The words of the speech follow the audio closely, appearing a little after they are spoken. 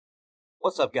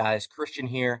What's up, guys? Christian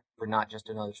here for Not Just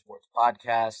Another Sports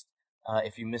Podcast.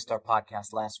 If you missed our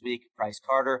podcast last week, Bryce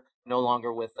Carter no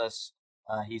longer with us.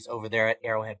 He's over there at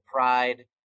Arrowhead Pride.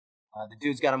 The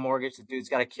dude's got a mortgage. The dude's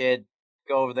got a kid.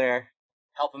 Go over there,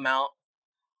 help him out.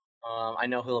 I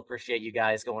know he'll appreciate you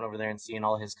guys going over there and seeing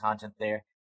all his content there.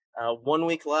 1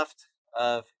 week left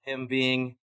of him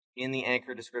being in the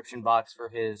anchor description box for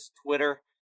his Twitter.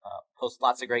 Posts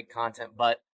lots of great content,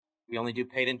 but we only do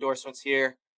paid endorsements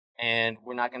here, and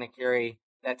we're not going to carry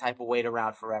that type of weight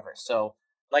around forever. So,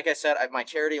 like I said, my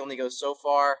charity only goes so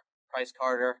far. Price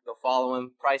Carter, go follow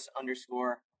him. Price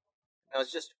underscore. No,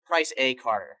 it's just Price A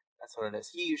Carter. That's what it is.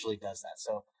 He usually does that,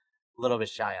 so a little bit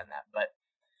shy on that. But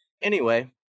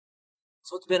anyway,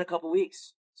 so it's been a couple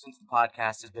weeks since the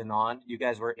podcast has been on. You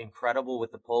guys were incredible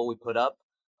with the poll we put up.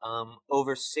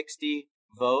 Over 60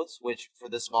 votes, which for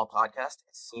this small podcast,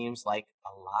 it seems like a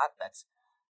lot. That's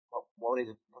what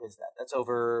is that? That's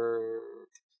over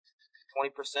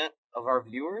 20% of our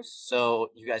viewers. So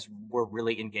you guys were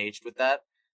really engaged with that.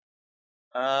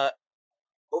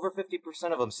 Over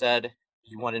 50% of them said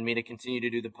you wanted me to continue to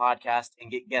do the podcast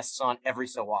and get guests on every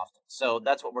so often. So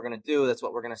that's what we're going to do. That's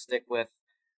what we're going to stick with.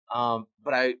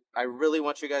 But I really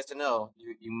want you guys to know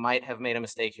you might have made a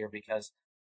mistake here because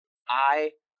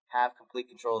I have complete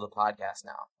control of the podcast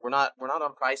now. We're not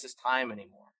on Price's time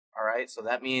anymore. All right. So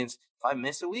that means if I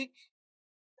miss a week,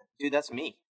 dude, that's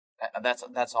me.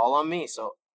 That's all on me.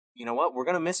 So you know what? We're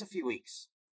gonna miss a few weeks.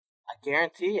 I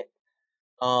guarantee it.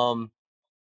 Um,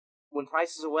 when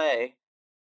Price is away,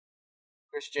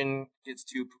 Christian gets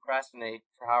to procrastinate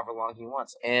for however long he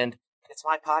wants, and it's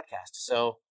my podcast.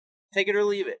 So take it or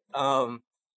leave it. Some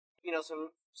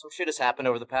shit has happened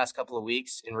over the past couple of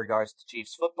weeks in regards to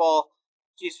Chiefs football.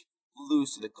 Chiefs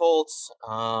lose to the Colts,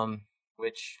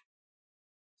 which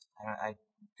I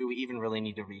do we even really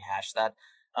need to rehash that?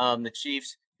 The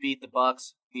Chiefs beat the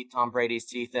Bucks, beat Tom Brady's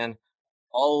teeth in.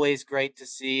 Always great to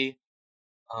see.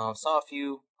 Saw a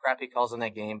few crappy calls in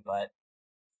that game,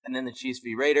 and then the Chiefs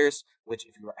v Raiders, which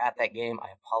if you were at that game, I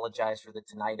apologize for the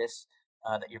tinnitus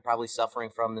that you're probably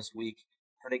suffering from this week.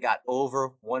 Heard it got over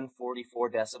 144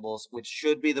 decibels, which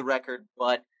should be the record,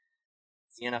 but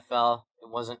it's the NFL. It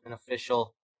wasn't an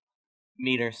official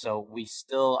meter, so we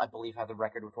still, I believe, have the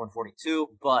record with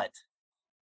 142. But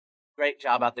great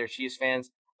job out there, Chiefs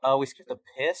fans. We scared the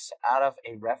piss out of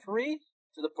a referee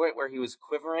to the point where he was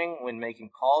quivering when making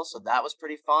calls, so that was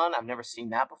pretty fun. I've never seen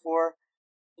that before.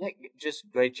 Yeah,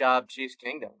 just great job, Chiefs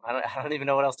Kingdom. I don't even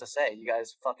know what else to say. You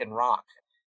guys fucking rock.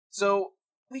 So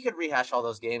we could rehash all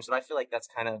those games, but I feel like that's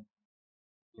kind of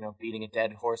beating a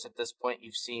dead horse at this point.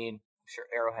 You've seen, I'm sure,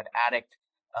 Arrowhead Addict,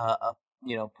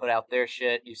 put out their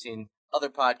shit. You've seen other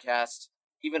podcasts,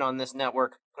 even on this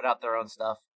network, put out their own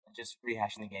stuff. Just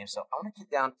rehashing the game. So I want to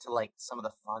get down to like some of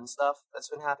the fun stuff that's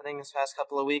been happening this past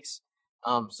couple of weeks.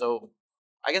 So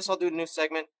I guess I'll do a new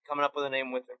segment coming up with a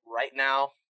name with it right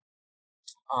now.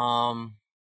 I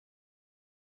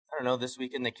don't know, this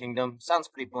week in the kingdom sounds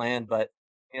pretty bland, but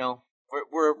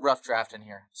we're rough drafting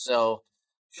here, so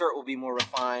sure it will be more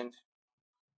refined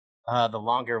the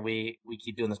longer we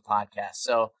keep doing this podcast.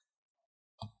 So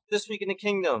this week in the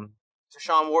kingdom,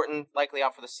 Deshaun Wharton likely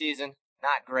out for the season.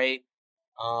 Not great,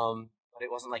 but it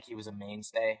wasn't like he was a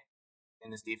mainstay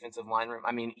in this defensive line room.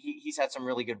 I mean, he's had some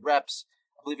really good reps.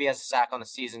 I believe he has a sack on the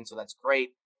season, so that's great.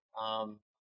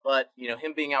 But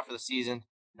him being out for the season,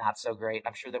 not so great.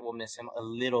 I'm sure that we'll miss him a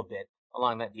little bit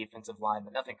along that defensive line,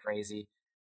 but nothing crazy.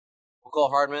 Nicole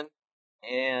Hardman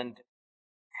and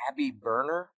Abby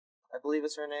Burner, I believe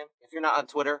is her name. If you're not on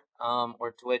Twitter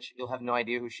or Twitch, you'll have no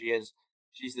idea who she is.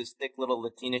 She's this thick little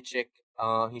Latina chick.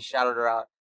 He shouted her out,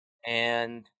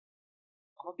 and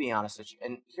I'm gonna be honest with you.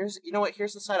 And here's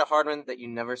the side of Hardman that you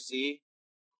never see.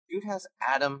 Dude has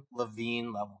Adam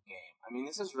Levine level game. I mean,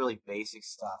 this is really basic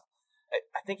stuff.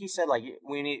 I think he said like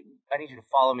I need you to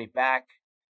follow me back.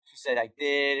 She said I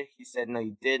did. He said no,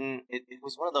 you didn't. It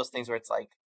was one of those things where it's like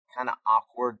kind of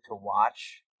awkward to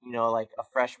watch. Like a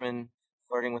freshman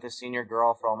flirting with a senior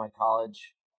girl for all my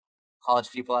college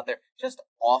people out there. Just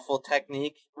awful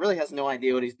technique. Really has no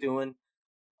idea what he's doing.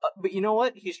 But you know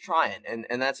what? He's trying,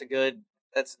 and that's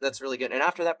that's really good. And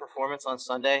after that performance on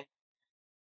Sunday,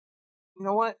 you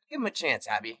know what? Give him a chance,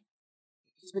 Abby.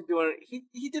 He's been doing it.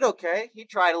 He did okay. He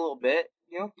tried a little bit.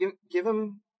 Give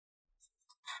him,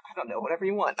 I don't know, whatever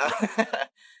you want.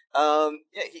 Yeah.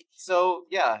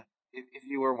 Yeah. If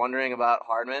you were wondering about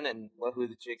Hardman and who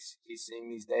the chicks he's seeing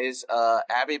these days,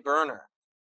 Abby Burner.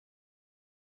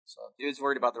 So dude's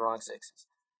worried about the wrong sixes.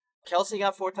 Kelsey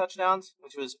got 4 touchdowns,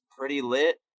 which was pretty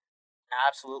lit.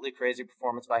 Absolutely crazy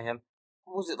performance by him.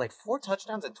 What was it, like 4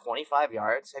 touchdowns and 25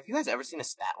 yards? Have you guys ever seen a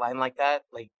stat line like that?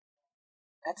 Like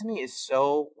That to me is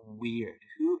so weird.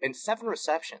 Who and 7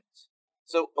 receptions.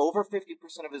 So over 50%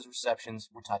 of his receptions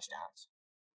were touchdowns.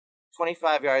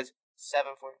 25 yards,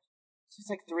 7 for. So it's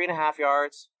like 3.5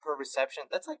 yards per reception.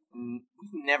 That's like we've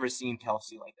never seen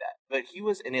Kelsey like that. But he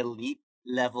was an elite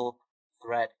level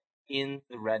threat in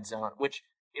the red zone. Which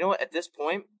you know what? At this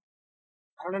point,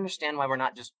 I don't understand why we're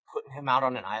not just putting him out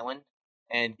on an island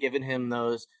and giving him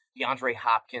those DeAndre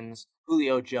Hopkins,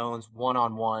 Julio Jones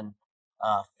one-on-one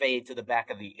fade to the back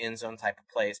of the end zone type of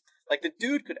plays. Like the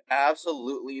dude could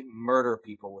absolutely murder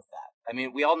people with that. I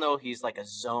mean, we all know he's like a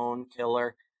zone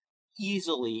killer,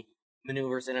 easily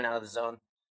maneuvers in and out of the zone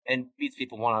and beats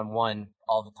people one-on-one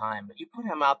all the time. But you put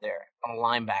him out there on a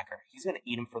linebacker, he's going to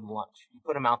eat him for lunch. You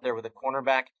put him out there with a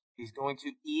cornerback, he's going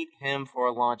to eat him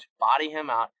for lunch, body him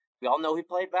out. We all know he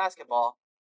played basketball.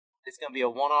 It's going to be a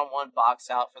one-on-one box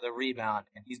out for the rebound,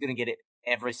 and he's going to get it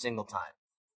every single time.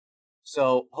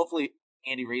 So hopefully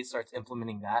Andy Reid starts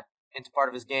implementing that into part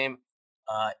of his game.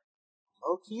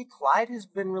 Low-key, Clyde has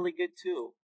been really good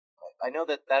too. I know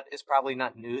that is probably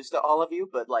not news to all of you,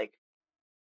 but like,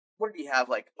 what did he have?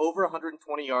 Like over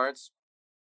 120 yards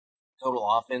total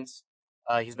offense.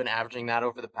 He's been averaging that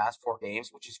over the past 4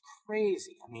 games, which is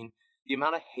crazy. I mean, the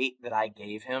amount of hate that I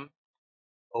gave him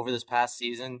over this past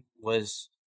season was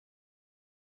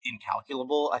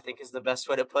incalculable, I think is the best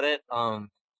way to put it.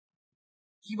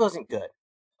 He wasn't good.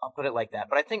 I'll put it like that.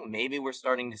 But I think maybe we're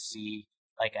starting to see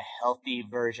like a healthy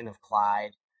version of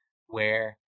Clyde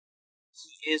where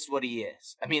he is what he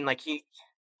is. I mean, like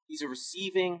he's a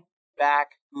receiving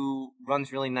back who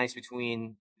runs really nice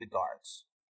between the guards.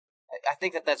 I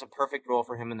think that's a perfect role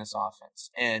for him in this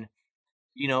offense. And,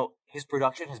 you know, his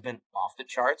production has been off the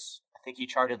charts. I think he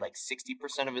charted like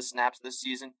 60% of his snaps this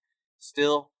season.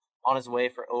 Still on his way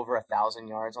for over 1,000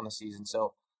 yards on the season.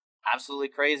 So absolutely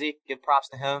crazy. Give props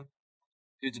to him.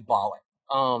 Dude's balling.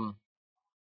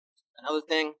 Another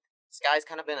thing, this guy's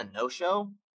kind of been a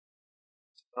no-show.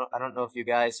 I don't know if you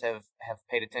guys have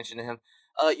paid attention to him.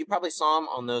 You probably saw him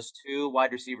on those 2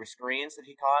 wide receiver screens that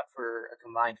he caught for a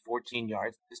combined 14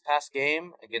 yards this past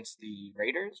game against the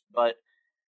Raiders, but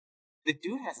the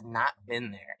dude has not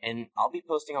been there. And I'll be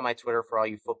posting on my Twitter for all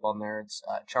you football nerds,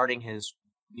 charting his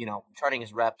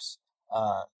reps,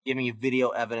 giving you video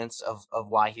evidence of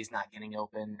why he's not getting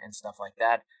open and stuff like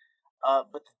that.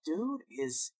 But the dude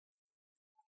is,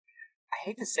 I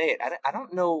hate to say it, I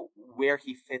don't know where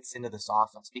he fits into this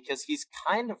offense because he's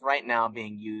kind of right now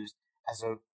being used as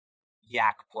a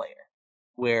yak player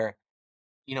where,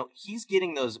 you know, he's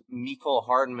getting those Mecole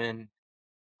Hardman,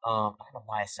 I don't know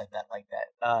why I said that like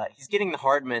that. He's getting the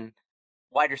Hardman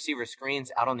wide receiver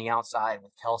screens out on the outside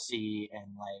with Kelsey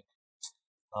and like,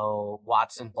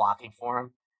 Watson blocking for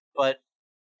him. But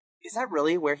is that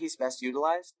really where he's best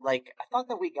utilized? Like, I thought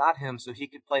that we got him so he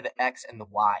could play the X and the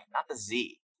Y, not the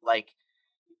Z. Like,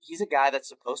 he's a guy that's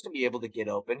supposed to be able to get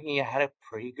open. He had a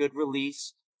pretty good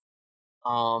release.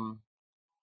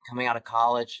 Coming out of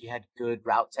college, he had good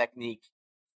route technique.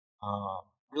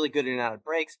 Really good in and out of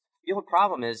breaks. The only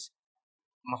problem is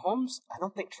Mahomes, I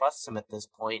don't think trusts him at this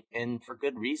point, and for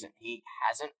good reason. He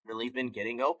hasn't really been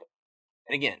getting open.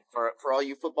 And again, for all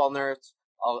you football nerds,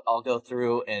 I'll go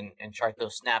through and chart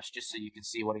those snaps just so you can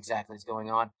see what exactly is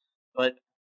going on. But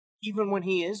even when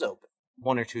he is open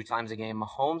 1 or 2 times a game,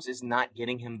 Mahomes is not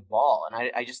getting him the ball.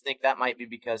 And I just think that might be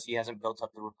because he hasn't built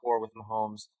up the rapport with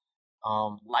Mahomes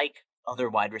like other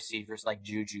wide receivers like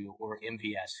Juju or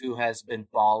MVS, who has been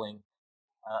balling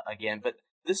again. But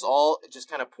this all just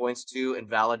kind of points to and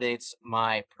validates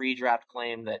my pre-draft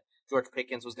claim that George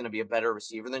Pickens was going to be a better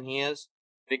receiver than he is.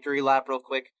 Victory lap real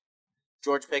quick.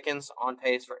 George Pickens on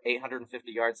pace for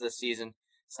 850 yards this season.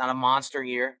 It's not a monster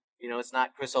year. You know, it's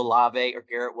not Chris Olave or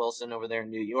Garrett Wilson over there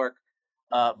in New York.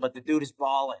 But the dude is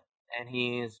balling, and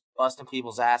he's busting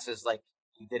people's asses like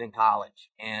he did in college.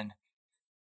 And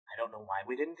I don't know why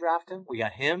we didn't draft him. We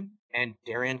got him and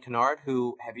Darian Kennard,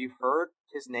 who, have you heard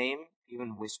his name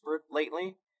even whispered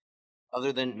lately?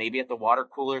 Other than maybe at the water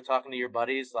cooler talking to your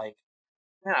buddies, like,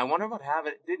 man, I wonder what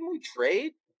happened. Didn't we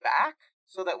trade back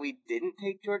so that we didn't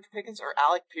take George Pickens or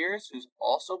Alec Pierce, who's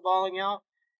also balling out?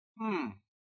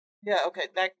 Yeah, okay,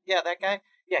 that guy.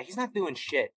 Yeah, he's not doing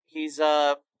shit. He's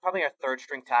probably our third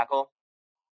string tackle.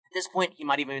 At this point, he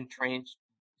might have even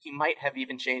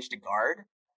changed to guard,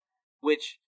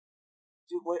 which,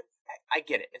 dude, what? I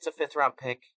get it. It's a 5th round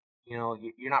pick. You know,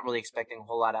 you're not really expecting a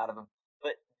whole lot out of him.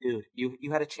 But dude,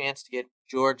 you had a chance to get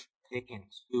George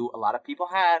Pickens, who a lot of people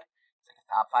had. It's like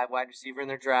a top 5 wide receiver in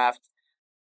their draft.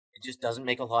 It just doesn't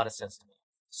make a lot of sense to me.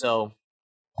 So,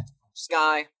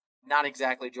 Sky, not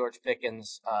exactly George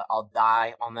Pickens. I'll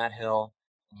die on that hill,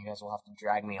 and you guys will have to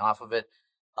drag me off of it.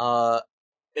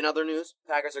 In other news,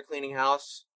 Packers are cleaning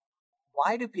house.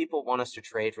 Why do people want us to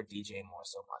trade for DJ Moore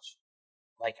so much?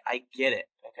 Like, I get it,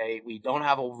 okay? We don't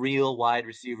have a real wide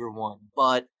receiver one,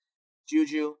 but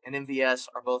Juju and MVS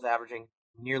are both averaging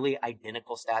nearly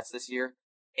identical stats this year.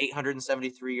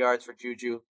 873 yards for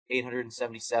Juju,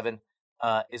 877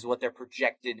 is what they're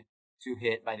projected to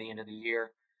hit by the end of the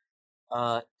year.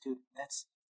 Dude, that's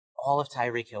all of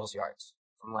Tyreek Hill's yards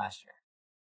from last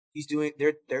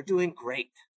year. They're doing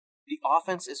great. The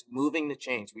offense is moving the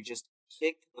chains. We just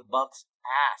kicked the Bucks'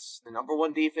 ass, the number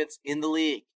one defense in the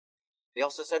league. They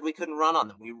also said we couldn't run on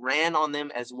them. We ran on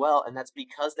them as well, and that's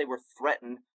because they were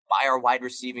threatened by our wide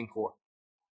receiving core.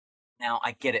 Now,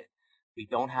 I get it. We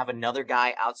don't have another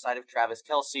guy outside of Travis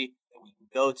Kelce that we can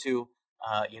go to.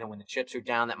 When the chips are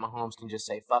down, that Mahomes can just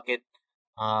say, fuck it.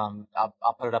 I'll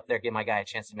put it up there, give my guy a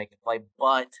chance to make the play.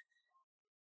 But,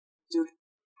 dude,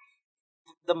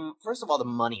 first of all, the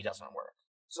money doesn't work.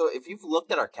 So if you've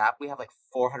looked at our cap, we have like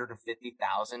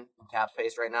 $450,000 in cap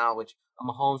space right now, which a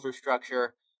Mahomes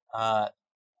restructure,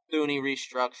 Thuney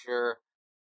restructure,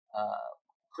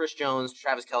 Chris Jones,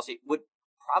 Travis Kelce would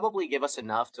probably give us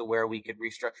enough to where we could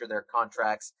restructure their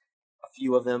contracts, a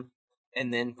few of them,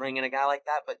 and then bring in a guy like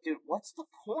that. But dude, what's the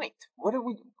point?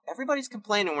 Everybody's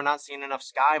complaining we're not seeing enough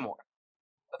Sky Moore.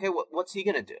 Okay, what's he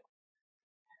gonna do?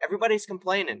 Everybody's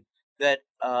complaining that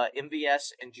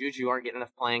MVS and Juju aren't getting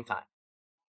enough playing time.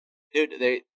 Dude,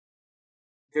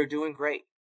 they're doing great.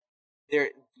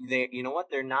 You know what?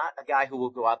 They're not a guy who will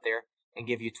go out there and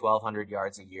give you 1,200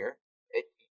 yards a year.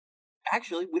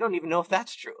 Actually, we don't even know if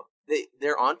that's true.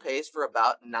 They're on pace for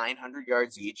about 900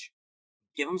 yards each.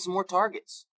 Give them some more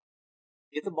targets.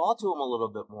 Get the ball to them a little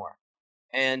bit more.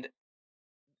 And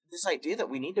this idea that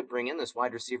we need to bring in this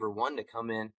wide receiver one to come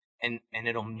in and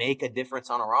it'll make a difference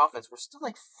on our offense. We're still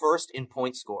like first in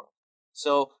point score.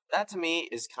 So that to me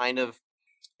is kind of,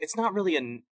 it's not really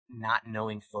a not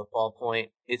knowing football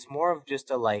point. It's more of just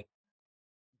a like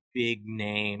big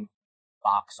name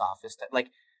box office. Like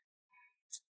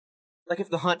if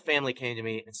the Hunt family came to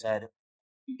me and said,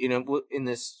 in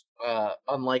this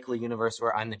unlikely universe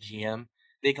where I'm the GM,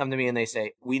 they come to me and they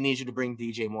say, we need you to bring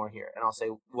DJ Moore here. And I'll say,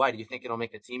 why? Do you think it'll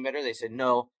make the team better? They said,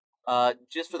 no,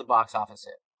 just for the box office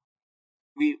hit.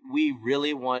 We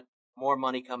really want more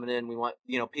money coming in. We want,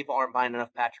 people aren't buying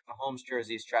enough Patrick Mahomes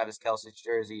jerseys, Travis Kelce's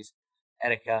jerseys,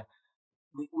 Etika.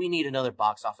 We need another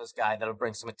box office guy that'll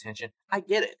bring some attention. I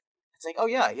get it. It's like, oh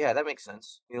yeah, that makes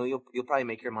sense. You'll probably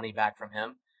make your money back from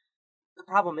him. The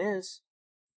problem is,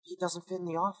 he doesn't fit in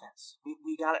the offense.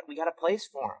 We got a place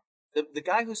for him. The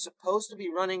guy who's supposed to be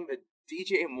running the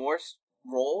DJ Moore's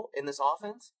role in this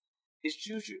offense is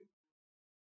Juju.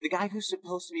 The guy who's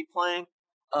supposed to be playing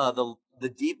the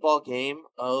deep ball game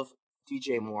of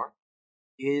DJ Moore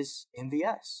is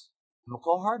MVS,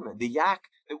 McCall Hardman, the Yak.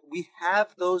 We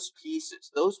have those pieces.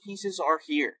 Those pieces are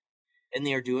here, and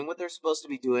they are doing what they're supposed to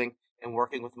be doing and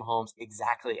working with Mahomes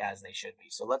exactly as they should be.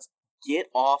 So let's get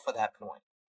off of that point.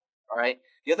 All right.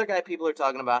 The other guy people are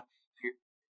talking about, if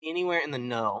you're anywhere in the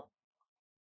know,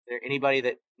 there anybody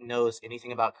that knows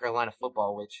anything about Carolina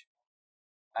football, which,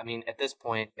 I mean, at this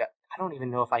point, I don't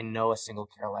even know if I know a single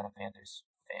Carolina Panthers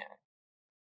fan.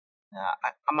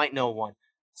 I might know one.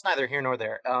 It's neither here nor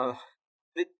there.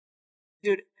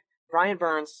 Dude, Brian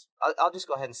Burns, I'll just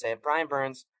go ahead and say it. Brian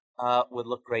Burns would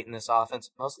look great in this offense,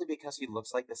 mostly because he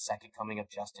looks like the second coming of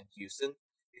Justin Houston.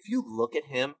 If you look at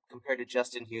him compared to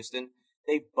Justin Houston,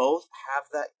 they both have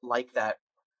that.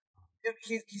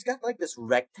 Dude, he's got like this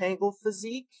rectangle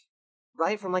physique,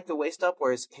 right? From like the waist up,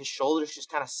 where his shoulders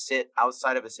just kind of sit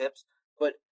outside of his hips.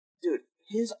 But, dude,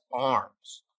 his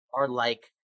arms are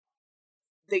like,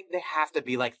 they have to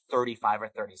be like 35 or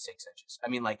 36 inches. I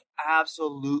mean, like,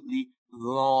 absolutely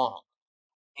long.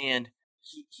 And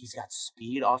he's got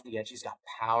speed off the edge. He's got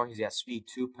power. He's got speed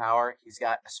to power. He's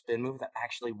got a spin move that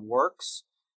actually works.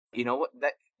 You know what?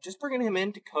 That just bringing him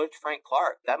in to coach Frank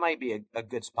Clark, that might be a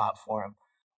good spot for him.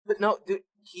 But no, dude,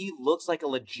 he looks like a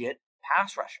legit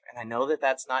pass rusher, and I know that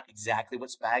that's not exactly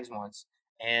what Spags wants.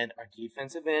 And our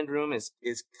defensive end room is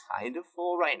kind of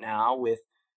full right now with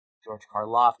George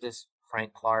Karlaftis,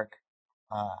 Frank Clark,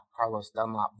 Carlos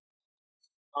Dunlap.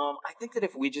 I think that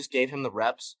if we just gave him the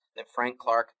reps that Frank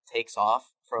Clark takes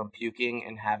off from puking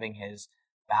and having his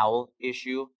bowel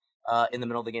issue in the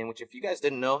middle of the game, which if you guys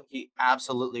didn't know, he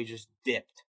absolutely just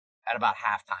dipped at about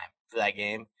halftime for that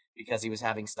game because he was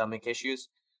having stomach issues.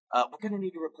 We're going to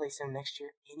need to replace him next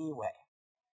year anyway.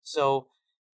 So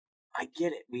I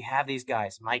get it. We have these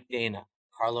guys, Mike Dana,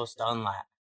 Carlos Dunlap,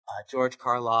 George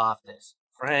Karlaftis,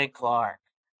 Frank Clark,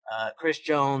 Chris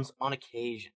Jones on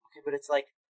occasion. Okay, but it's like,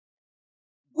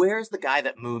 where's the guy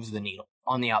that moves the needle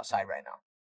on the outside right now?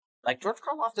 Like, George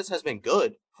Karlaftis has been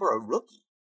good for a rookie,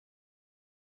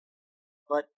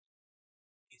 but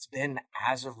it's been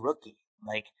as a rookie.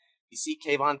 Like, you see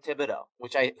Kayvon Thibodeau,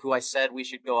 who I said we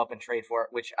should go up and trade for,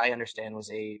 which I understand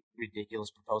was a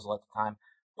ridiculous proposal at the time,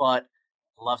 but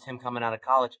loved him coming out of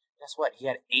college. Guess what? He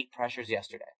had 8 pressures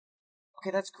yesterday.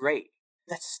 Okay, that's great.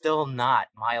 That's still not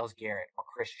Myles Garrett or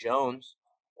Chris Jones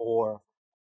or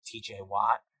TJ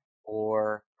Watt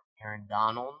or Aaron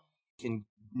Donald. Can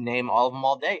name all of them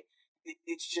all day.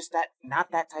 It's just that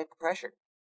not that type of pressure.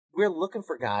 We're looking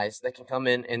for guys that can come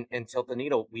in and tilt the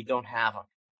needle. We don't have them.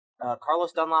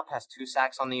 Carlos Dunlap has 2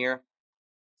 sacks on the year.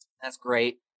 That's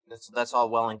great. That's all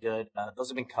well and good. Those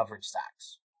have been coverage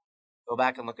sacks. Go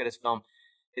back and look at his film.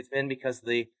 It's been because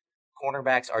the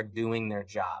cornerbacks are doing their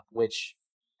job, which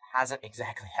hasn't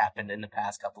exactly happened in the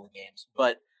past couple of games.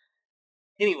 But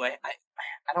anyway,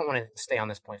 I don't want to stay on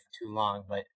this point for too long,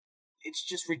 but it's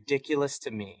just ridiculous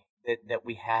to me that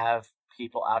we have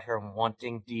people out here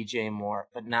wanting DJ Moore,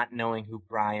 but not knowing who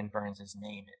Brian Burns'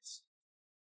 name is.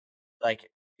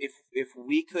 Like, if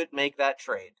we could make that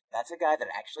trade, that's a guy that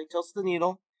actually tilts the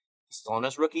needle. He's still on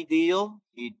his rookie deal.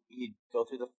 He'd go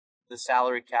through the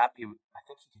salary cap. I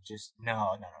think he could just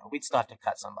no. We'd still have to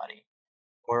cut somebody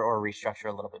or restructure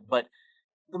a little bit, but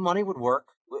the money would work.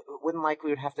 Wouldn't like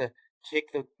we would have to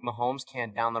kick the Mahomes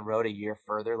can down the road a year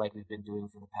further, like we've been doing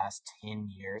for the past 10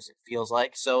 years. It feels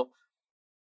like so.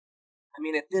 I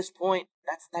mean, at this point,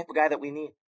 that's the type of guy that we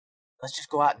need. Let's just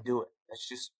go out and do it. Let's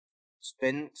just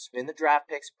spin the draft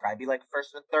picks, probably be like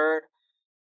first and third.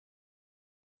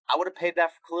 I would have paid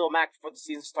that for Khalil Mack before the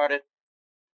season started.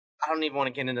 I don't even want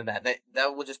to get into that.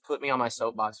 That will just put me on my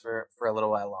soapbox for a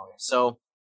little while longer. So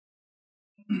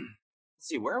let's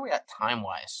see, where are we at time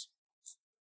wise?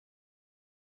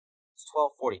 It's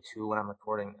 12:42 when I'm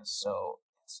recording this, so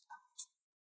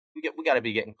we got to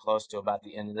be getting close to about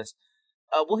the end of this.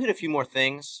 We'll hit a few more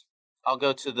things. I'll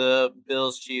go to the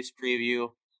Bills Chiefs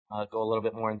preview. Go a little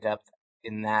bit more in depth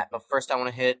in that. But first, I want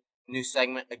to hit new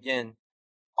segment again.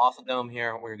 Off the dome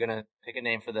here. We're gonna pick a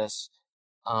name for this.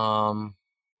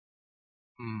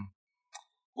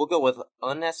 We'll go with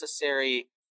unnecessary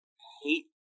hate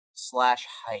slash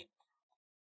hype.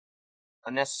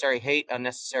 Unnecessary hate,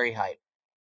 unnecessary hype.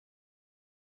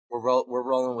 We're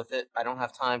rolling with it. I don't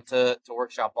have time to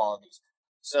workshop all of these.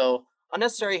 So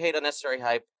unnecessary hate, unnecessary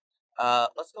hype.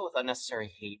 Let's go with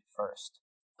unnecessary hate first.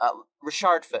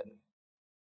 Rashard Fenton.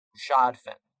 Rashad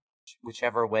Fenton.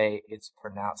 Whichever way it's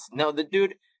pronounced. No, the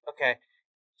dude. Okay,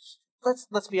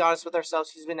 let's be honest with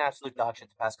ourselves. He's been absolute dog shit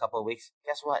the past couple of weeks.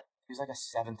 Guess what? He was like a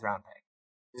 7th round pick.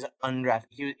 He's an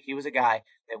undrafted. He was a guy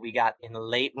that we got in the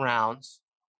late rounds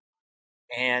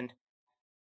and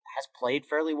has played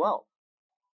fairly well.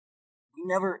 We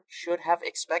never should have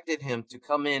expected him to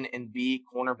come in and be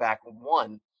cornerback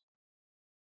 1.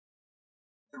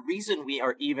 The reason we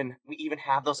even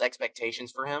have those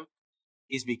expectations for him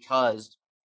is because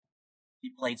he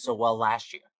played so well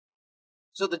last year.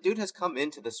 So the dude has come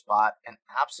into the spot and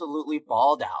absolutely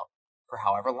balled out for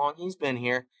however long he's been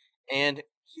here, and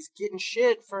he's getting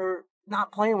shit for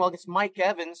not playing well against Mike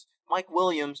Evans, Mike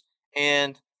Williams,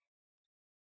 and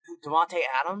Davante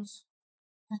Adams.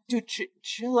 Dude,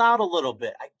 chill out a little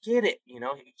bit. I get it. You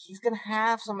know, he's going to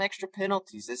have some extra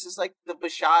penalties. This is like the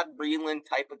Bashaud Breeland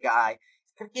type of guy.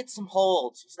 He's going to get some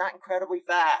holds. He's not incredibly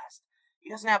fast. He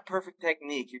doesn't have perfect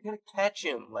technique. You're going to catch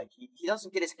him. Like, he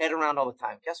doesn't get his head around all the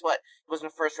time. Guess what? He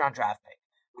wasn't a first-round draft pick.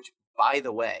 Which, by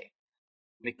the way,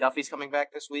 McDuffie's coming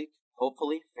back this week.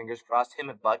 Hopefully, fingers crossed. Him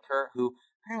and Butker, who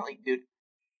apparently, dude,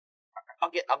 I'll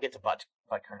get to Butker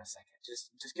in a second.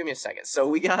 Just give me a second. So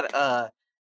we got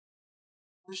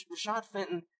Rashad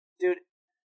Fenton, dude.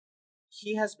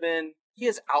 He has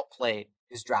outplayed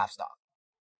his draft stock,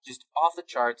 just off the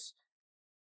charts.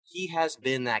 He has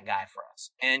been that guy for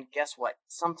us. And guess what?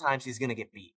 Sometimes he's gonna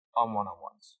get beat on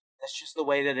one-on-ones. That's just the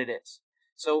way that it is.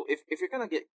 So if you're gonna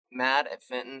get mad at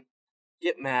Fenton,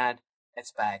 get mad at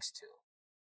Spags too,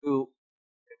 who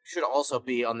should also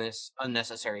be on this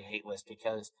unnecessary hate list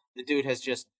because the dude has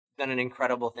just done an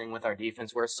incredible thing with our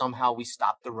defense where somehow we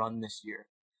stopped the run this year.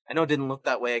 I know it didn't look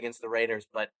that way against the Raiders,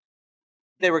 but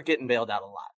they were getting bailed out a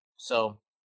lot. So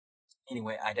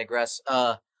anyway, I digress.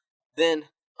 Then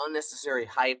unnecessary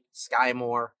hype, Sky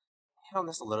Moore. I hit on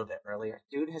this a little bit earlier.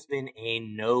 Dude has been a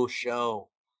no-show,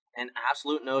 an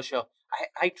absolute no-show.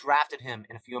 I drafted him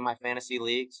in a few of my fantasy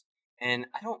leagues, and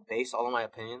I don't base all of my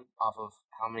opinion off of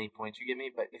how many points you give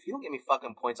me, but if you don't give me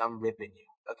fucking points, I'm ripping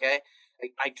you, okay?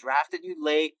 I drafted you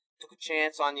late, took a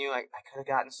chance on you. I could have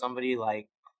gotten somebody like,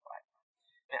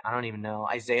 I don't even know,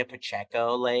 Isaiah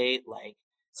Pacheco late, like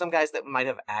some guys that might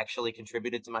have actually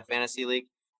contributed to my fantasy league,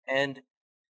 and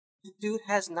The dude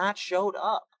has not showed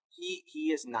up.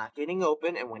 He is not getting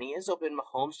open, and when he is open,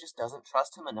 Mahomes just doesn't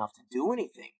trust him enough to do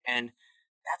anything, and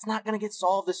that's not going to get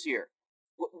solved this year.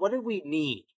 What did we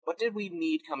need? What did we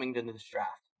need coming into this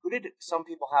draft? Who did some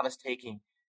people have us taking,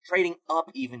 trading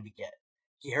up even to get?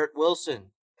 Garrett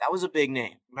Wilson. That was a big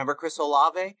name. Remember Chris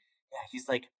Olave? Yeah, he's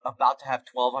like about to have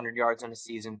 1,200 yards on a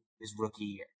season his rookie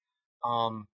year.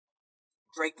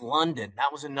 Drake London.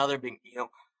 That was another big,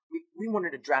 we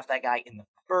wanted to draft that guy in the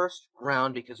first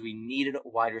round because we needed a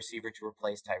wide receiver to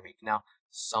replace Tyreek. Now,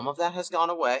 some of that has gone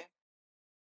away.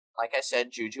 Like I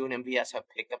said, Juju and MVS have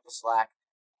picked up the slack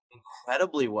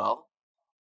incredibly well.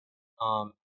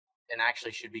 And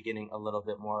actually should be getting a little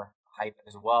bit more hype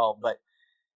as well. But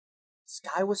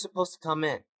Sky was supposed to come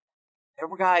in. There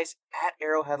were guys at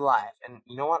Arrowhead Live, and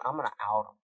you know what? I'm gonna out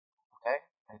them. Okay,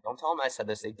 don't tell them I said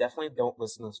this. They definitely don't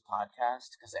listen to this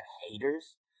podcast because they're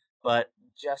haters. But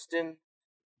Justin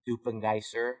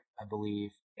Dupengeiser, I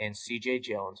believe, and CJ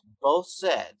Jones both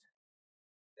said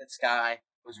that Sky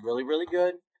was really, really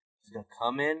good. He's going to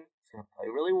come in. He's going to play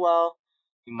really well.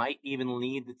 He might even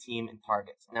lead the team in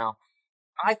targets. Now,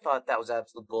 I thought that was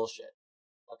absolute bullshit.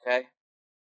 Okay?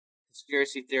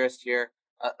 Conspiracy theorist here.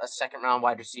 A second-round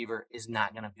wide receiver is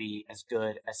not going to be as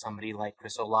good as somebody like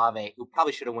Chris Olave, who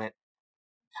probably should have went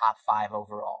top 5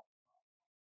 overall.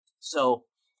 So,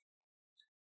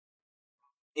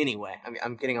 anyway,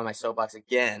 I'm getting on my soapbox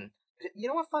again. You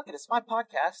know what? Fuck it. It's my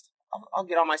podcast. I'll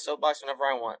get on my soapbox whenever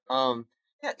I want.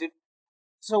 Yeah, dude.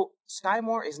 So Sky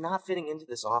Moore is not fitting into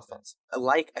this offense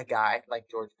like a guy like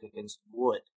George Pickens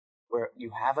would, where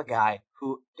you have a guy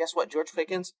who, guess what? George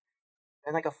Pickens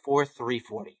and like a 4.3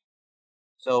 40.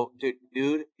 So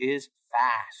dude is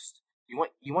fast. You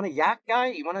want a yak guy?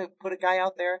 You want to put a guy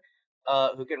out there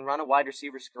who can run a wide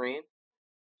receiver screen?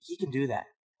 He can do that.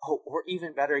 Oh, or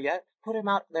even better yet, put him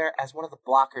out there as one of the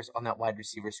blockers on that wide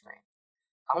receiver screen.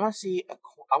 I want to see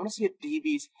a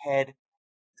DB's head.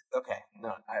 Okay,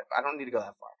 no, I don't need to go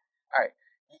that far. All right,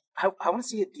 I want to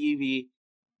see a DB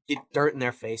get dirt in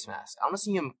their face mask. I want to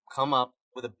see him come up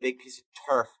with a big piece of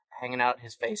turf hanging out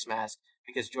his face mask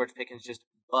because George Pickens just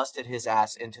busted his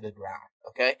ass into the ground.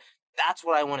 Okay, that's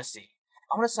what I want to see.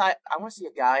 I want to see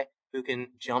a guy who can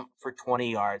jump for 20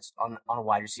 yards on a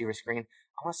wide receiver screen.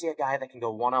 I want to see a guy that can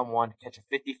go one-on-one, catch a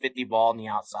 50-50 ball on the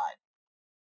outside.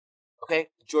 Okay,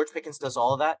 George Pickens does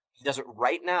all of that. He does it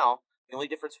right now. The only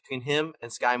difference between him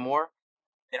and Sky Moore,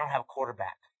 they don't have a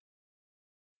quarterback.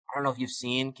 I don't know if you've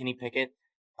seen Kenny Pickett.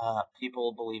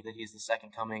 People believe that he's the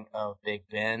second coming of Big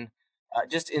Ben,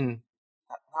 just in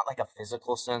not like a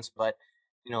physical sense, but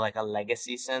like a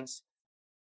legacy sense.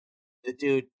 The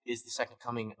dude is the second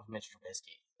coming of Mitch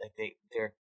Trubisky. Like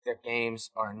their games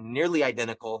are nearly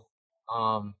identical.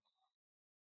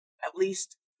 At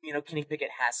least Kenny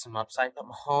Pickett has some upside, but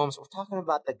Mahomes, we're talking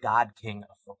about the God King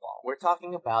of football. We're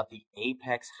talking about the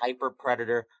apex hyper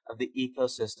predator of the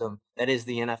ecosystem that is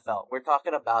the NFL. We're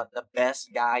talking about the best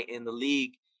guy in the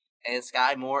league, and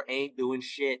Sky Moore ain't doing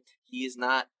shit. He is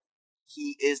not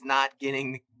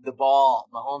getting the ball.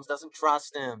 Mahomes doesn't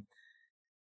trust him.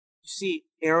 You see,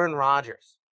 Aaron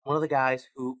Rodgers, one of the guys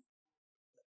who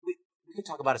we could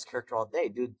talk about his character all day.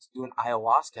 Dude's doing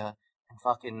ayahuasca and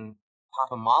fucking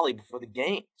popping Molly before the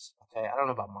games. Okay, I don't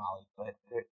know about Molly, but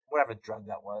whatever drug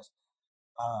that was.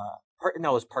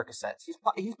 No, it was Percocets.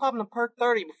 He's popping a Perc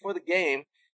 30 before the game,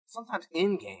 sometimes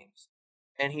in games.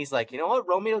 And he's like, you know what,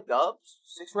 Romeo Dubs,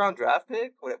 6th-round draft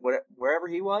pick, wherever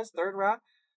he was, 3rd round.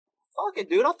 Fuck it,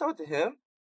 dude, I'll throw it to him.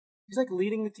 He's like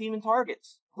leading the team in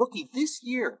targets. Rookie this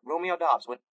year, Romeo Dobbs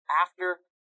went after.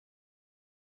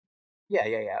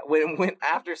 Yeah. Went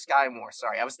after Sky Moore.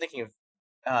 Sorry, I was thinking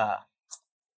of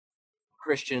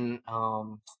Christian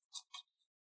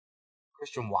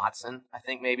Watson. I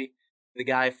think maybe the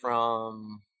guy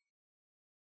from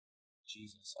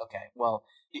Jesus. Okay, well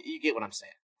you get what I'm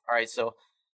saying. All right, so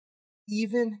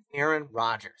even Aaron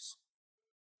Rodgers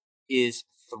is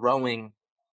throwing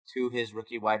to his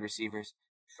rookie wide receivers,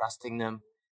 trusting them,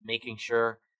 making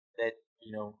sure that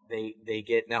they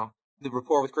get. Now the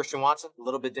rapport with Christian Watson a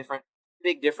little bit different.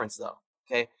 Big difference though.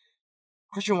 Okay,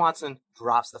 Christian Watson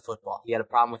drops the football. He had a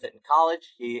problem with it in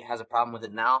college. He has a problem with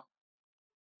it now.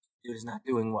 Dude is not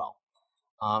doing well.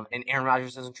 And Aaron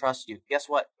Rodgers doesn't trust you. Guess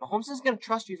what? Mahomes isn't going to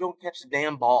trust you if you don't catch the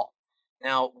damn ball.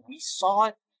 Now, we saw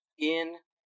it in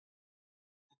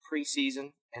the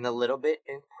preseason and a little bit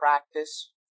in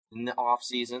practice in the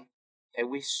offseason. Okay,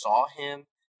 we saw him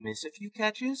miss a few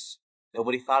catches.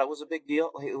 Nobody thought it was a big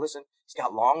deal. Hey, listen, he's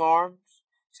got long arms.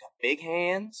 He's got big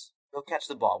hands. He'll catch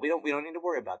the ball. We don't need to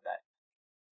worry about that.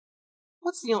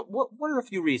 What are a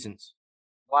few reasons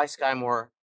why Sky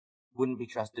Moore wouldn't be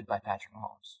trusted by Patrick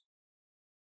Mahomes?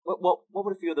 What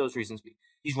would a few of those reasons be?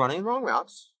 He's running the wrong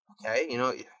routes. Okay, I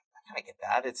kind of get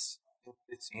that. It's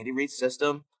Andy Reid's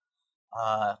system.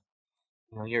 Uh,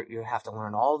 you have to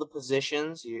learn all the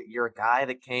positions. You're a guy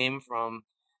that came from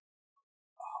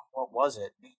what was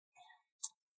it?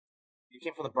 You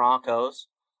came from the Broncos.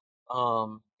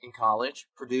 In college,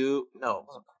 Purdue. No, it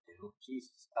wasn't Purdue.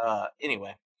 Jesus.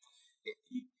 Anyway,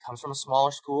 he comes from a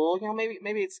smaller school.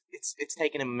 Maybe it's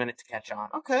taking him a minute to catch on.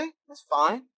 Okay, that's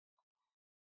fine.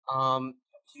 Um,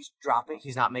 he's dropping.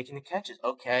 He's not making the catches.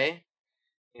 Okay,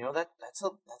 that's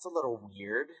a little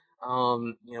weird.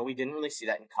 We didn't really see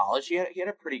that in college. He had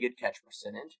a pretty good catch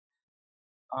percentage.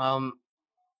 Um,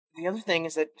 the other thing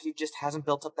is that he just hasn't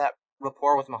built up that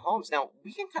rapport with Mahomes. Now,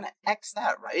 we can kind of X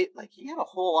that, right? Like, he had a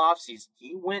whole offseason.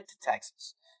 He went to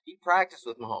Texas. He practiced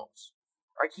with Mahomes.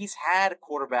 Right? He's had a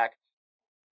quarterback.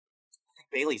 I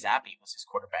think Bailey Zappi was his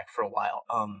quarterback for a while.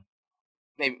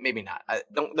 Maybe not.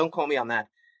 Don't call me on that.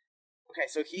 Okay,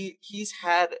 so he's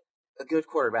had a good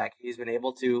quarterback. He's been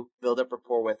able to build up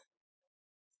rapport with.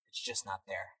 It's just not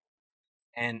there.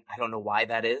 And I don't know why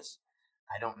that is.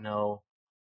 I don't know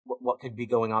what could be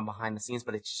going on behind the scenes,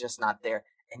 but it's just not there.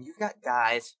 And you've got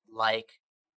guys like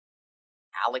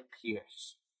Alec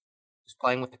Pierce, who's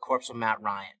playing with the corpse of Matt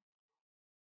Ryan.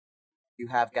 You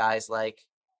have guys like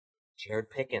Jared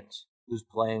Pickens, who's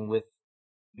playing with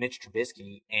Mitch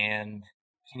Trubisky and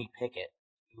Kenny Pickett,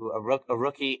 who a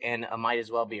rookie and might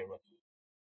as well be a rookie.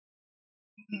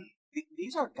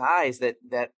 These are guys that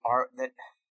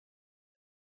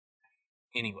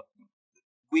anyway.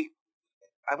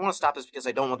 I want to stop this because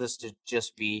I don't want this to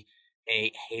just be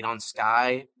a hate on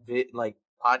Sky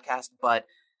podcast, but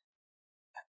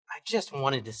I just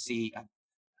wanted to see. I'm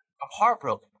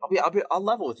heartbroken. I'll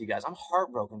level with you guys. I'm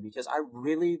heartbroken because I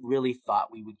really, really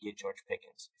thought we would get George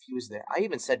Pickens if he was there. I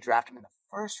even said draft him in the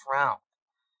first round.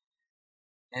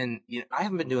 And I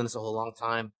haven't been doing this a whole long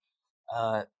time.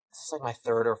 This is like my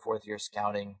third or fourth year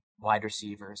scouting wide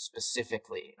receivers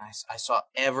specifically. I saw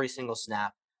every single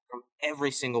snap from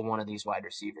every single one of these wide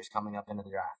receivers coming up into the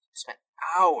draft. I spent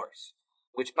hours.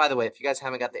 Which, by the way, if you guys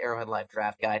haven't got the Arrowhead Live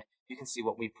draft guide, you can see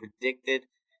what we predicted.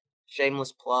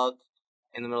 Shameless plug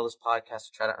in the middle of this podcast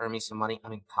to try to earn me some money.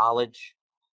 I'm in college.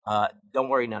 Don't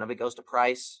worry, none of it goes to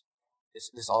Price.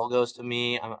 This all goes to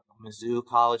me. I'm a Mizzou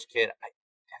college kid.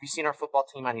 Have you seen our football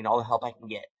team? I need all the help I can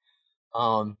get.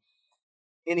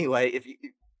 Anyway,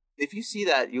 if you see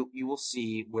that, you will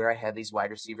see where I had these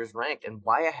wide receivers ranked and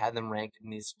why I had them ranked in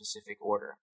this specific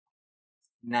order.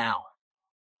 Now,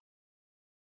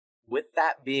 with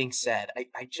that being said,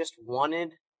 I just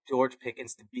wanted George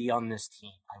Pickens to be on this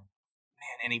team.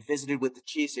 And he visited with the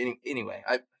Chiefs. Anyway,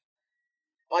 I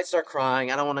might start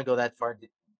crying. I don't want to go that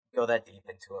deep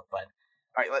into it. But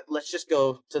all right, let's just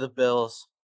go to the Bills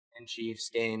and Chiefs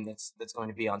game that's going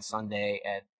to be on Sunday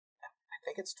at I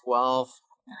think it's 12.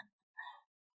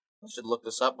 I should look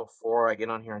this up before I get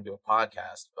on here and do a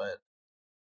podcast. But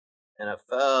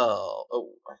NFL. Oh,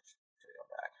 I should go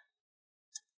back.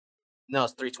 No,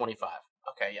 it's 3:25.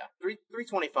 Okay, yeah,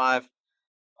 3:25.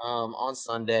 On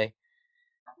Sunday.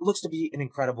 Looks to be an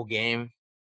incredible game.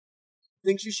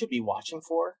 Things you should be watching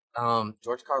for.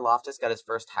 George Karlaftis got his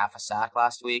first half a sack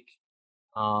last week.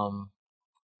 Um,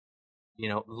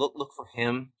 look for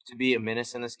him to be a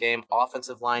menace in this game.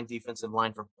 Offensive line, defensive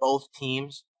line for both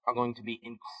teams are going to be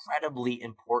incredibly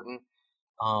important.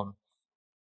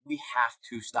 We have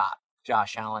to stop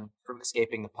Josh Allen from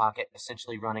escaping the pocket,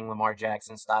 essentially running Lamar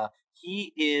Jackson style.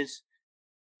 He is,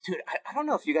 dude. I don't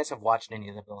know if you guys have watched any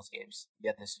of the Bills games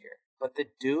yet this year, but the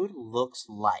dude looks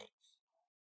like,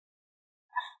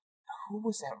 who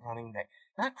was that running back?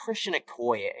 Not Christian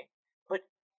Okoye, but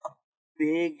a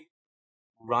big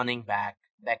running back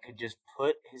that could just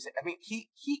put his. I mean, he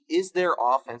is their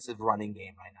offensive running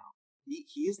game right now.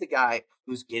 He is the guy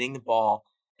who's getting the ball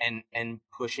and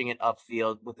pushing it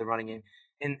upfield with the running game.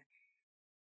 And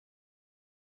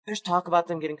there's talk about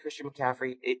them getting Christian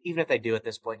McCaffrey. Even if they do at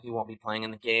this point, he won't be playing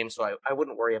in the game, so I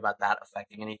wouldn't worry about that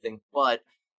affecting anything. But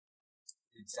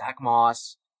Zach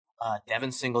Moss,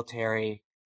 Devin Singletary.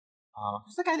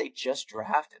 Who's the guy they just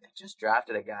drafted? They just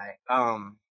drafted a guy.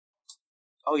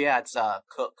 Oh yeah, it's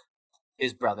Cook,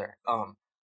 his brother.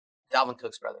 Dalvin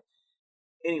Cook's brother.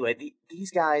 Anyway, these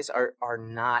guys are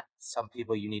not some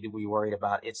people you need to be worried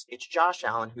about. It's Josh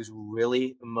Allen who's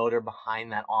really the motor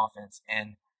behind that offense,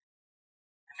 and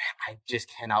I just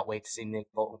cannot wait to see Nick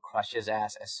Bolton crush his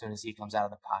ass as soon as he comes out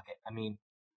of the pocket. I mean,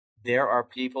 there are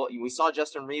people. We saw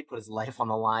Justin Reed put his life on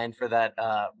the line for that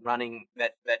running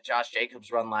that Josh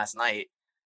Jacobs run last night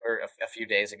or a few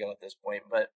days ago at this point.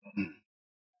 But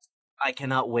I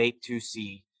cannot wait to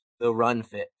see the run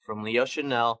fit from Leo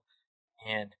Chanel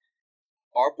and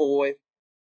our boy,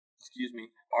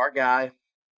 our guy,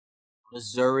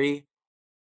 Missouri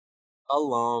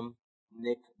alum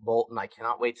Nick Bolton. I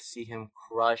cannot wait to see him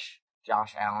crush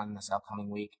Josh Allen this upcoming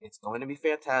week. It's going to be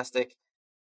fantastic.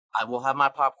 I will have my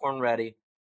popcorn ready.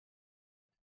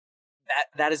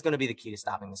 That is going to be the key to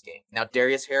stopping this game. Now,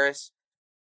 Darius Harris,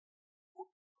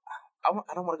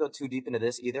 I don't want to go too deep into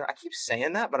this either. I keep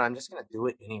saying that, but I'm just going to do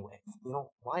it anyway.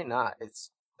 Why not?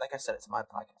 It's like I said, it's my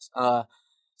podcast.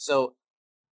 So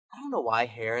I don't know why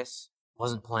Harris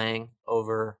wasn't playing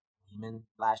over Lehman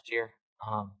last year.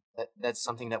 That's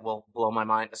something that will blow my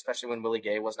mind, especially when Willie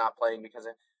Gay was not playing because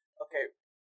okay,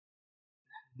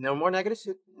 no more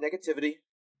negativity,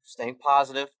 staying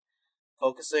positive,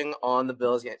 focusing on the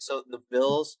Bills game. So the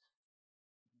Bills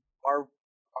are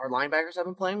our linebackers have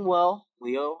been playing well.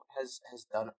 Leo has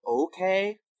done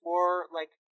okay for like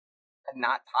a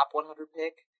not top 100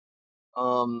 pick.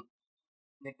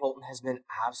 Nick Bolton has been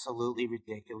absolutely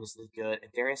ridiculously good,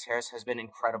 and Darius Harris has been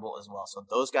incredible as well. So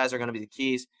those guys are going to be the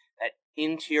keys. That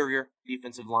interior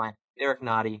defensive line, Derek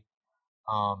Nottie,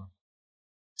 um,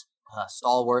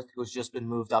 Stallworth, who has just been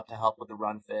moved up to help with the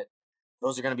run fit.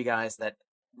 Those are going to be guys that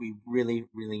we really,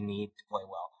 really need to play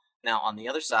well. Now, on the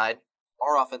other side,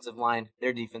 our offensive line,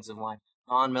 their defensive line,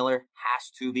 Von Miller has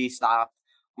to be stopped.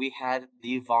 We had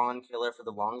the Von killer for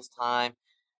the longest time.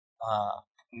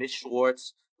 Mitch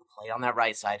Schwartz, who played on that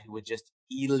right side, who would just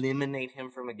eliminate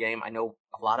him from a game. I know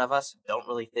a lot of us don't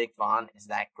really think Von is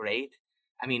that great.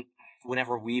 I mean,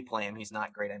 whenever we play him, he's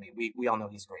not great. I mean, we all know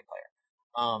he's a great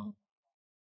player.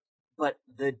 But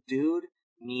the dude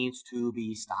needs to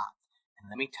be stopped. And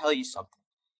let me tell you something.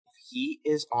 If he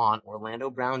is on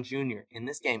Orlando Brown Jr. in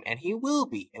this game, and he will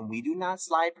be, and we do not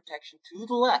slide protection to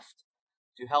the left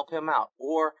to help him out,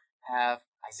 or have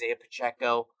Isaiah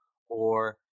Pacheco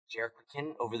or Jerick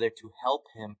McKinnon over there to help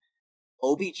him,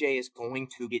 OBJ is going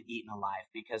to get eaten alive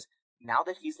because now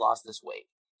that he's lost this weight,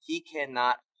 he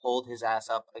cannot hold his ass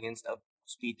up against a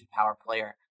speed to power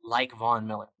player like Von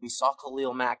Miller. We saw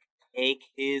Khalil Mack take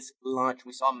his lunch.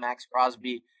 We saw Max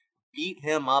Crosby beat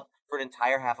him up for an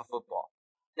entire half of football.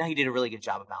 Now he did a really good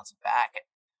job of bouncing back.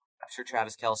 I'm sure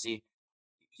Travis Kelce,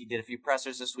 he did a few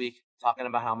pressers this week talking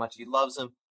about how much he loves him.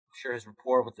 I'm sure his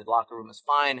rapport with the locker room is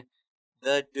fine.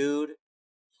 The dude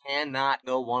cannot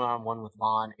go one-on-one with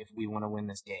Von if we want to win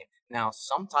this game. Now,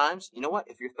 sometimes, you know what?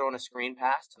 If you're throwing a screen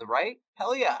pass to the right,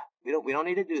 hell yeah. We don't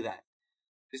need to do that.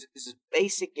 This is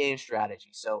basic game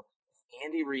strategy. So if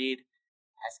Andy Reid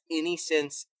has any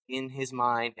sense in his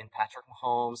mind and Patrick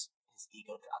Mahomes, his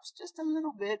ego drops just a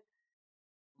little bit,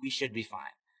 we should be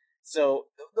fine. So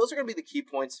those are going to be the key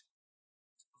points.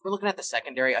 If we're looking at the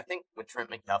secondary, I think with Trent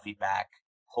McDuffie back,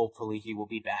 hopefully he will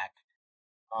be back.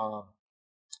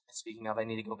 Speaking of, I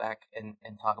need to go back and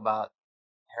talk about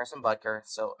Harrison Butker,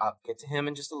 so I'll get to him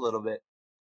in just a little bit.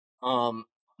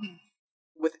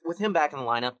 With him back in the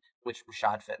lineup, which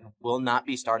Rashad Fenton will not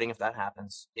be starting if that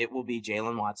happens. It will be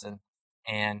Jalen Watson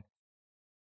and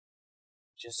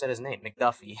just said his name,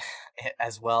 McDuffie,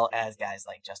 as well as guys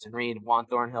like Justin Reed, Juan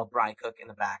Thornhill, Brian Cook in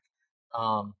the back.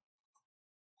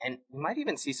 And we might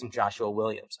even see some Joshua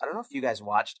Williams. I don't know if you guys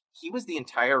watched. He was the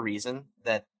entire reason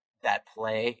that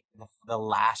play, the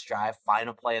last drive,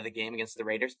 final play of the game against the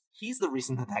Raiders, he's the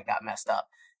reason that got messed up.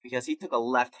 Because he took a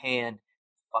left hand,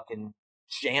 fucking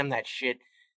jammed that shit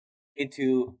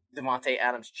into Devontae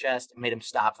Adams' chest and made him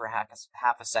stop for half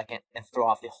a second and throw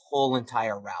off the whole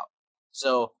entire route.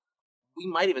 So we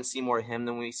might even see more of him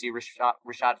than we see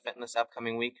Rashad Fenton this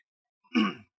upcoming week.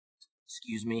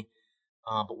 Excuse me.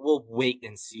 But we'll wait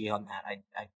and see on that.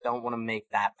 I don't want to make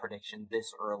that prediction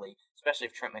this early, especially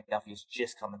if Trent McDuffie is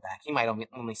just coming back. He might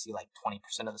only see like 20%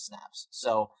 of the snaps.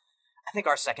 So I think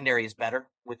our secondary is better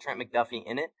with Trent McDuffie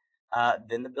in it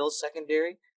than the Bills'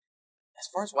 secondary. As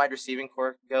far as wide receiving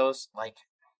core goes, like,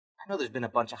 I know there's been a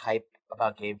bunch of hype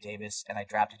about Gabe Davis, and I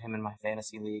drafted him in my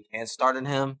fantasy league and started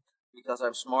him because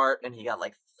I'm smart, and he got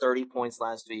like 30 points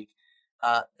last week.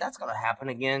 That's going to happen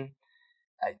again.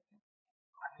 I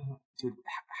mean, dude,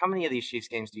 how many of these Chiefs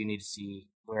games do you need to see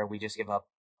where we just give up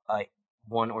like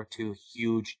one or two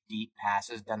huge deep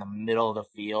passes down the middle of the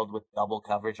field with double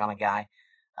coverage on a guy,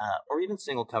 or even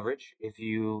single coverage if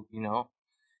you've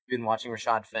been watching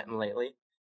Rashad Fenton lately?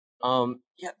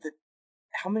 Yeah.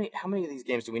 How many of these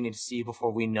games do we need to see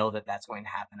before we know that that's going to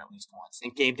happen at least once?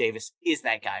 And Gabe Davis is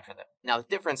that guy for them. Now the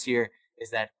difference here is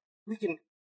that we can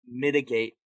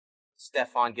mitigate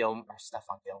Stephon Gilmore,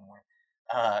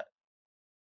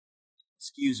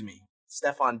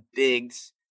 Stephon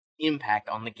Diggs' impact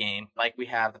on the game, like we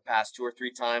have the past 2 or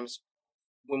 3 times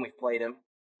when we've played him.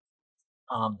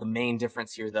 The main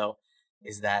difference here, though,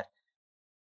 is that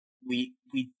we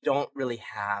don't really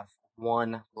have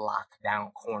one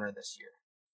lockdown corner this year.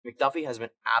 McDuffie has been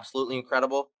absolutely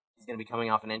incredible. He's going to be coming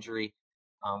off an injury.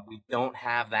 We don't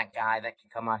have that guy that can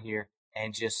come out here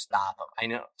and just stop him. I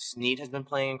know Snead has been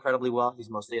playing incredibly well. He's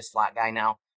mostly a slot guy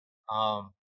now.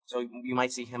 So you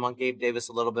might see him on Gabe Davis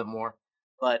a little bit more.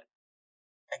 But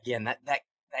again, that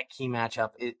key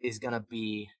matchup is going to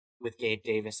be with Gabe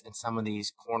Davis and some of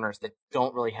these corners that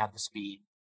don't really have the speed.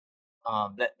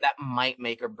 That might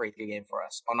make or break the game for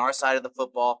us. On our side of the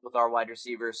football, with our wide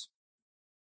receivers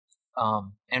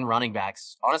and running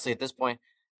backs, honestly, at this point,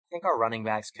 I think our running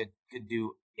backs could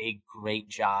do a great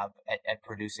job at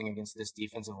producing against this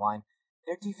defensive line.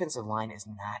 Their defensive line is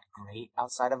not great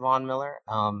outside of Von Miller.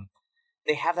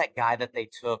 They have that guy that they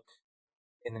took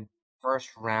in the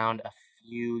first round a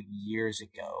few years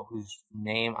ago, whose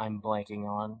name I'm blanking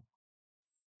on,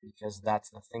 because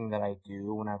that's the thing that I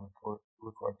do when I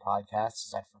record podcasts,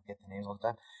 is I forget the names all the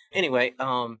time. Anyway,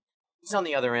 he's on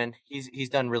the other end. He's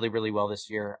done really, really well this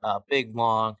year. Big,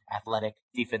 long, athletic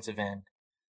defensive end.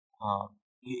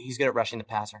 He's good at rushing the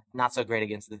passer. Not so great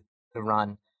against the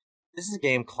run. This is a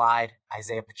game Clyde,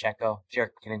 Isaiah Pacheco, Jerick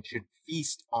McKinnon should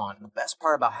feast on. The best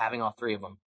part about having all three of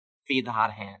them, feed the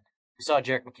hot hand. We saw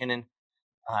Jerick McKinnon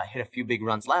hit a few big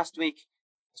runs last week,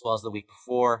 as well as the week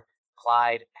before.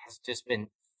 Clyde has just been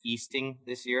feasting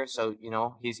this year, so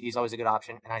he's always a good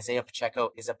option. And Isaiah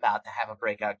Pacheco is about to have a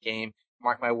breakout game.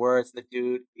 Mark my words, the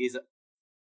dude is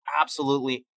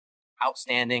absolutely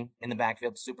outstanding in the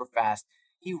backfield, super fast.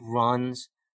 He runs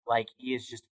like he is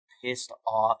just pissed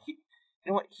off. You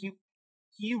know what?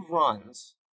 He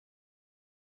runs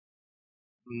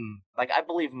like I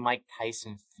believe Mike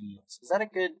Tyson feels. Is that a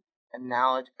good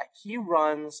analogy? He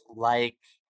runs like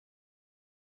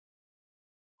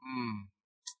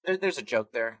there's a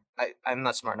joke there. I'm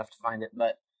not smart enough to find it,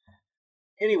 but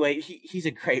anyway, he's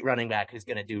a great running back who's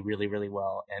going to do really, really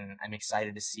well, and I'm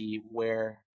excited to see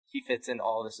where he fits into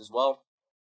all this as well.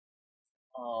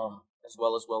 As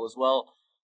well.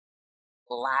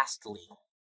 Lastly,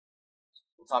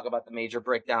 we'll talk about the major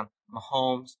breakdown.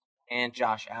 Mahomes and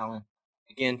Josh Allen.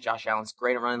 Again, Josh Allen's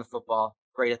great at running the football,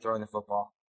 great at throwing the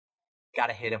football. Got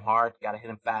to hit him hard, got to hit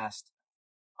him fast.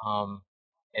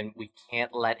 And we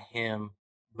can't let him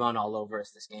run all over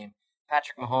us this game.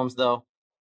 Patrick Mahomes, though,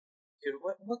 dude,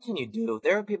 what can you do?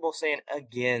 There are people saying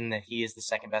again that he is the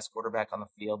second best quarterback on the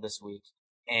field this week.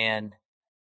 And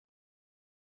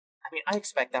I mean, I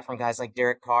expect that from guys like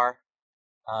Derek Carr,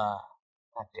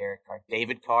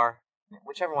 David Carr,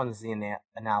 whichever one is the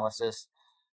analysis.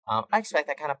 I expect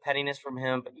that kind of pettiness from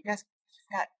him, but you've got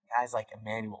guys like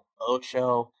Emmanuel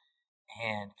Ocho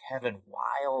and Kevin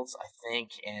Wilds, I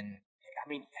think, and I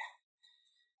mean,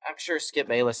 I'm sure Skip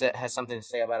Bayless has something to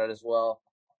say about it as well.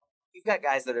 You've got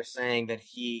guys that are saying that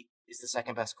he is the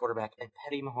second best quarterback, and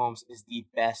Patty Mahomes is the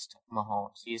best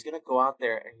Mahomes. He's going to go out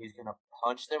there and he's going to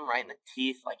punch them right in the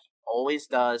teeth like he always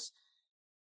does.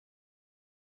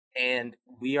 And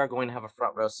we are going to have a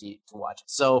front row seat to watch it.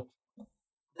 So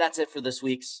that's it for this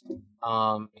week's.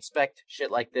 Expect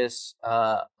shit like this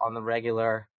on the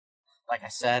regular. Like I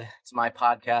said, it's my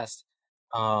podcast.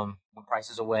 When Price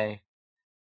is away,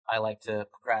 I like to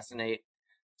procrastinate.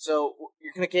 So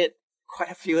you're going to get quite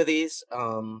a few of these.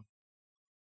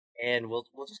 And we'll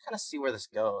just kind of see where this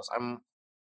goes. You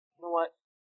know what?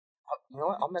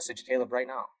 I'll message Caleb right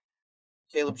now.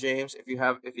 Caleb James, if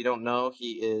you don't know,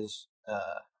 he is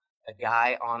a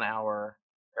guy on our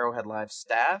Arrowhead Live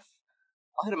staff.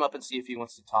 I'll hit him up and see if he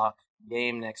wants to talk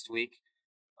game next week.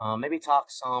 Maybe talk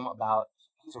some about,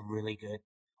 he's a really good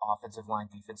offensive line,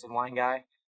 defensive line guy.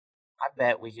 I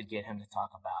bet we could get him to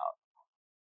talk about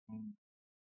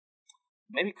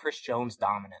maybe Chris Jones'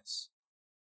 dominance.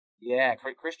 Yeah,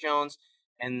 Chris Jones,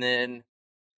 and then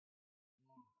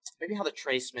maybe how the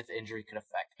Trey Smith injury could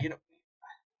affect. I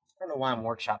don't know why I'm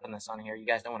workshopping this on here. You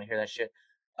guys don't want to hear that shit.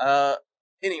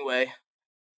 Anyway,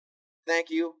 thank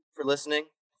you for listening.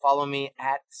 Follow me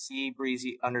at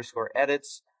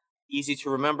CBreezy_edits. Easy to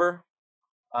remember,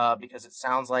 because it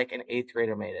sounds like an 8th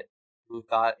grader made it, who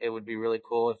thought it would be really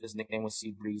cool if his nickname was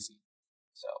C Breezy.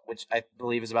 So, which I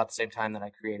believe is about the same time that I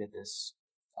created this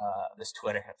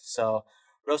Twitter. So,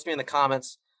 roast me in the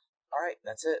comments. All right,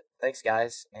 that's it. Thanks,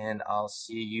 guys, and I'll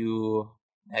see you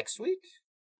next week.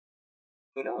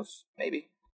 Who knows? Maybe.